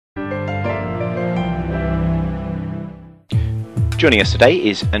Joining us today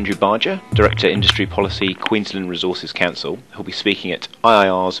is Andrew Barger, Director Industry Policy, Queensland Resources Council, who'll be speaking at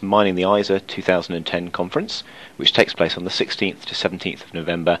IIR's Mining the Isa 2010 conference, which takes place on the 16th to 17th of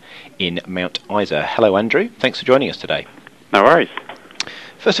November in Mount Isa. Hello Andrew, thanks for joining us today. No worries.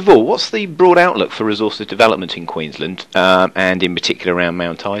 First of all, what's the broad outlook for resources development in Queensland, and in particular around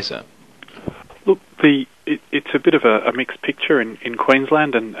Mount Isa? Look, it's a bit of a mixed picture in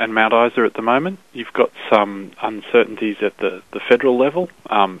Queensland and Mount Isa at the moment. You've got some uncertainties at the federal level,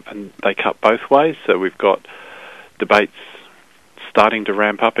 and they cut both ways. So we've got debates starting to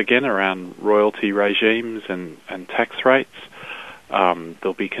ramp up again around royalty regimes and tax rates.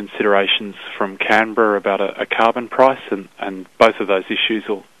 There'll be considerations from Canberra about a carbon price, and both of those issues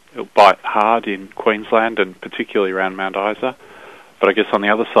will bite hard in Queensland and particularly around Mount Isa. But I guess on the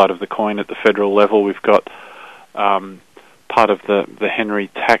other side of the coin, at the federal level, we've got part of the Henry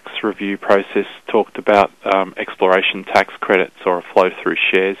tax review process talked about exploration tax credits or a flow-through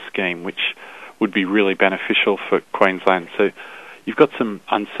shares scheme, which would be really beneficial for Queensland. So you've got some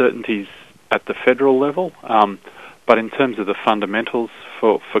uncertainties at the federal level, but in terms of the fundamentals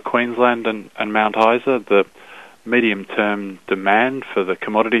for Queensland and Mount Isa, the medium-term demand for the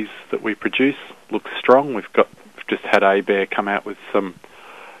commodities that we produce looks strong. We've just had ABARE come out with some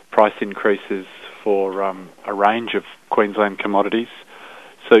price increases for a range of Queensland commodities.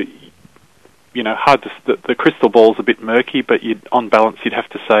 So, you know, the crystal ball's a bit murky, but on balance you'd have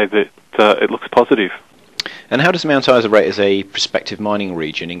to say that it looks positive. And how does Mount Isa rate as a prospective mining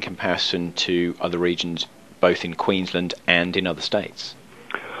region in comparison to other regions, both in Queensland and in other states?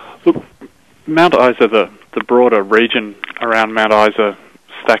 Look, Mount Isa, the broader region around Mount Isa,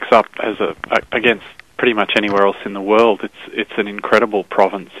 stacks up as against pretty much anywhere else in the world. It's an incredible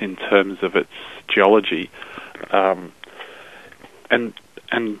province in terms of its geology, and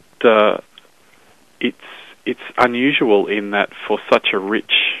it's unusual in that for such a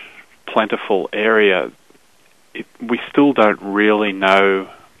rich, plentiful area, we still don't really know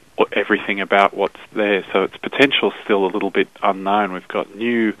everything about what's there. So its potential's still a little bit unknown. We've got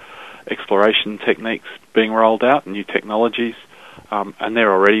new exploration techniques being rolled out, new technologies, and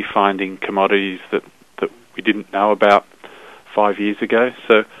they're already finding commodities that we didn't know about 5 years ago.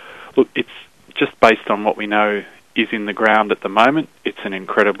 So, look, it's just based on what we know is in the ground at the moment. It's an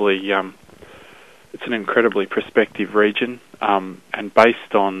incredibly prospective region, and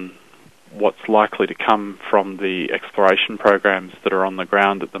based on what's likely to come from the exploration programs that are on the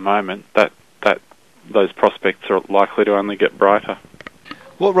ground at the moment, that those prospects are likely to only get brighter.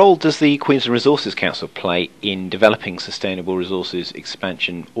 What role does the Queensland Resources Council play in developing sustainable resources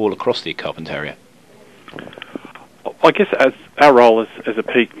expansion all across the Carpentaria? I guess as our role as a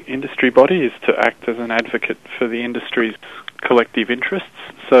peak industry body is to act as an advocate for the industry's collective interests.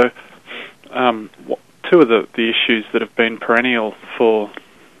 So two of the issues that have been perennial for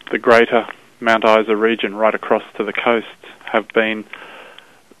the greater Mount Isa region right across to the coast have been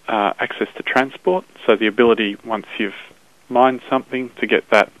access to transport, so the ability, once you've mined something, to get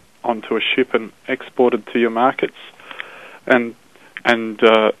that onto a ship and exported to your markets, and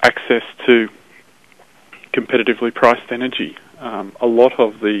access to competitively priced energy. A lot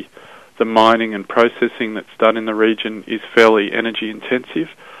of the mining and processing that's done in the region is fairly energy intensive,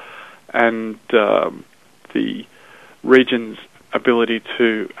 and the region's ability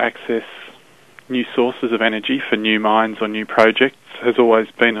to access new sources of energy for new mines or new projects has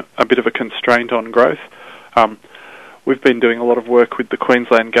always been a bit of a constraint on growth. We've been doing a lot of work with the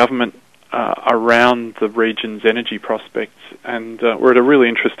Queensland government around the region's energy prospects, and we're at a really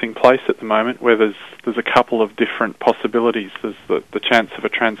interesting place at the moment where there's a couple of different possibilities. There's the chance of a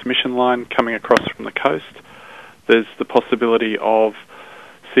transmission line coming across from the coast. There's the possibility of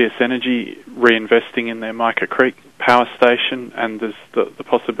CS Energy reinvesting in their Mica Creek power station, and there's the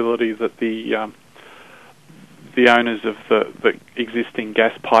possibility that the owners of the existing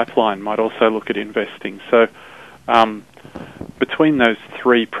gas pipeline might also look at investing. So between those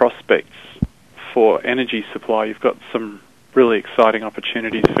three prospects for energy supply, you've got some really exciting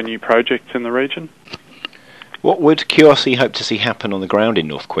opportunities for new projects in the region. What would QRC hope to see happen on the ground in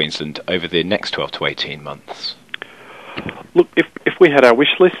North Queensland over the next 12 to 18 months? Look, if we had our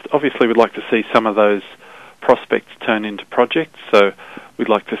wish list, obviously we'd like to see some of those prospects turn into projects. So we'd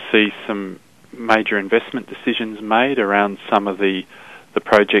like to see some major investment decisions made around some of the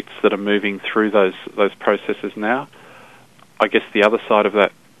projects that are moving through those processes now. I guess the other side of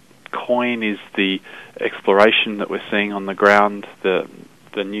that coin is the exploration that we're seeing on the ground, the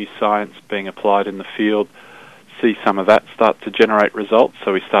new science being applied in the field. See some of that start to generate results,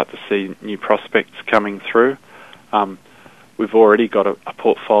 so we start to see new prospects coming through. We've already got a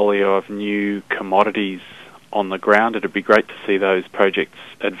portfolio of new commodities on the ground. It'd be great to see those projects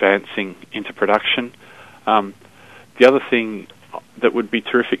advancing into production. The other thing that would be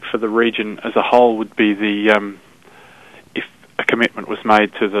terrific for the region as a whole would be if a commitment was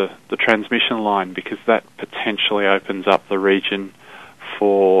made to the transmission line, because that potentially opens up the region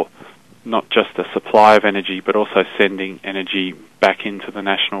for not just a supply of energy, but also sending energy back into the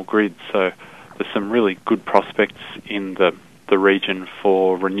national grid. So there's some really good prospects in the region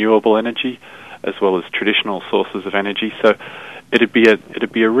for renewable energy, as well as traditional sources of energy. So it'd be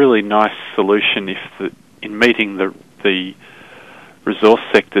a really nice solution if in meeting the resource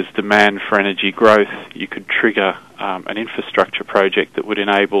sector's demand for energy growth, you could trigger an infrastructure project that would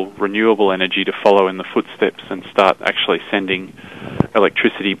enable renewable energy to follow in the footsteps and start actually sending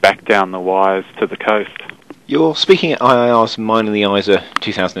electricity back down the wires to the coast. You're speaking at IIR's Mining the ISA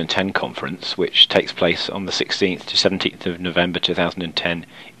 2010 conference, which takes place on the 16th to 17th of November 2010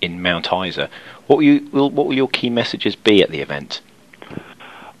 in Mount Isa. What will your key messages be at the event?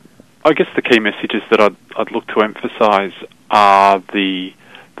 I guess the key messages that I'd look to emphasise are the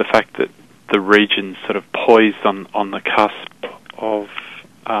fact that the region's sort of poised on the cusp of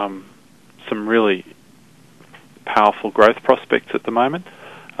some really powerful growth prospects at the moment.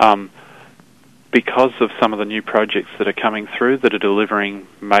 Because of some of the new projects that are coming through that are delivering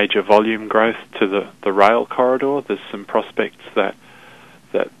major volume growth to the rail corridor, there's some prospects that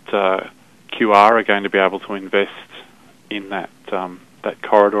QR are going to be able to invest in that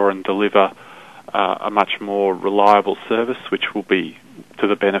corridor and deliver a much more reliable service, which will be to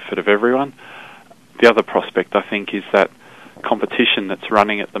the benefit of everyone. The other prospect, I think, is that competition that's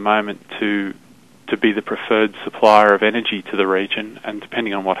running at the moment to be the preferred supplier of energy to the region, and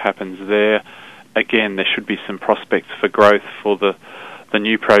depending on what happens there, again, there should be some prospects for growth for the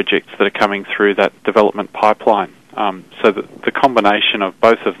new projects that are coming through that development pipeline. So the combination of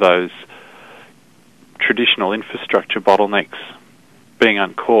both of those traditional infrastructure bottlenecks being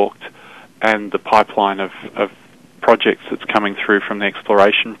uncorked and the pipeline of projects that's coming through from the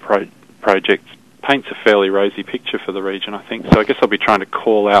exploration projects paints a fairly rosy picture for the region, I think. So I guess I'll be trying to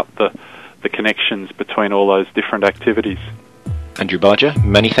call out the connections between all those different activities. Andrew Barger,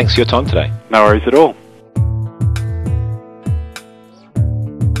 many thanks for your time today. No worries at all.